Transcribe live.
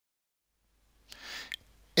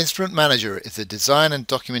Instrument Manager is a design and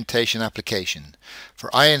documentation application for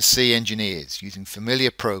INC engineers using familiar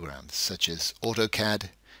programs such as AutoCAD,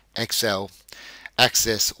 Excel,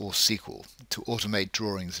 Access or SQL to automate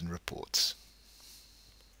drawings and reports.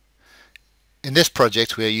 In this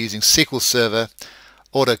project we are using SQL Server,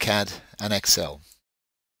 AutoCAD and Excel.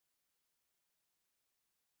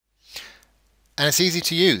 And it's easy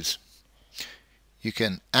to use. You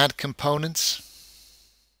can add components.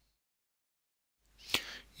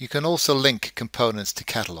 You can also link components to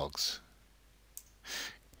catalogs.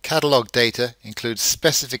 Catalog data includes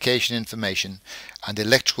specification information and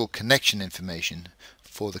electrical connection information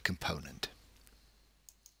for the component.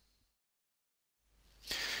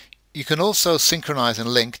 You can also synchronize and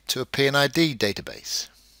link to a P&ID database.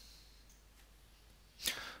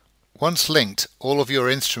 Once linked, all of your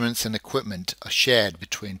instruments and equipment are shared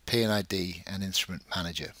between P&ID and Instrument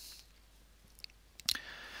Manager.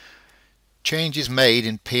 Changes made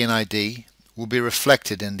in P&ID will be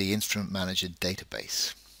reflected in the Instrument Manager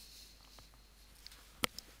database.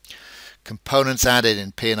 Components added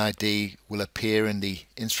in P&ID will appear in the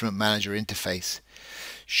Instrument Manager interface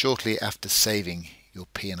shortly after saving your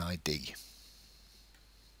P&ID.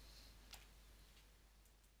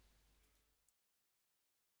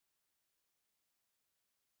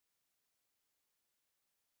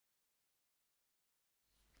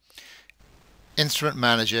 Instrument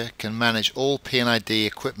Manager can manage all P&ID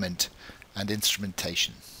equipment and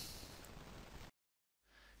instrumentation.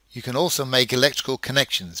 You can also make electrical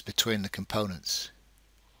connections between the components.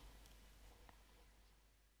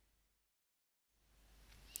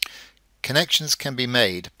 Connections can be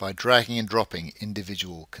made by dragging and dropping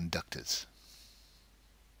individual conductors.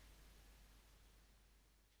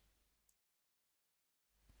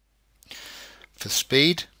 For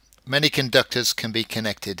speed, many conductors can be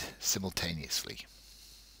connected simultaneously.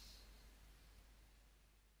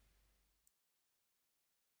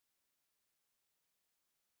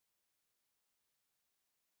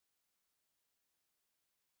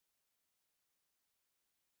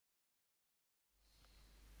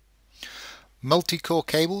 Multi-core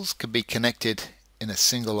cables can be connected in a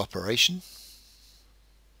single operation.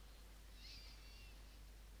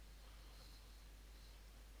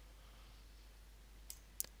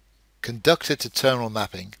 Conductor to terminal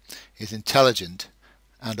mapping is intelligent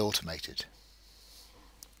and automated.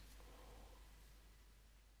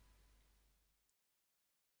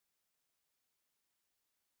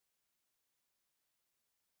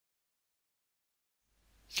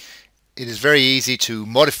 It is very easy to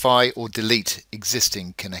modify or delete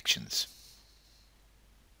existing connections.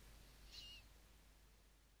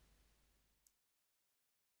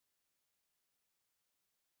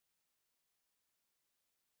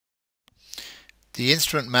 The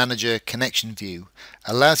Instrument Manager connection view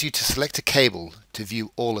allows you to select a cable to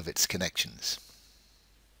view all of its connections.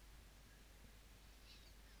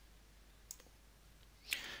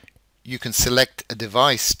 You can select a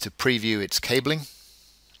device to preview its cabling,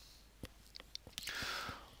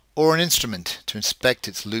 or an instrument to inspect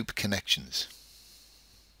its loop connections.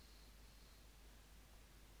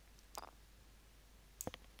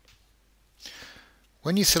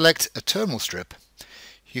 When you select a terminal strip,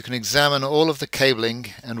 you can examine all of the cabling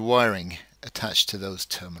and wiring attached to those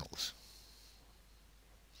terminals.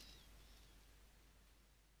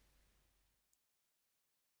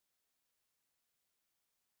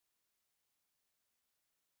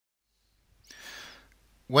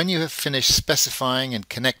 When you have finished specifying and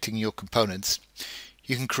connecting your components,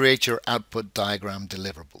 you can create your output diagram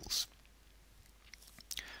deliverables.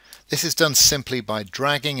 This is done simply by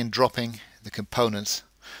dragging and dropping the components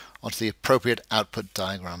onto the appropriate output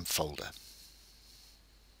diagram folder.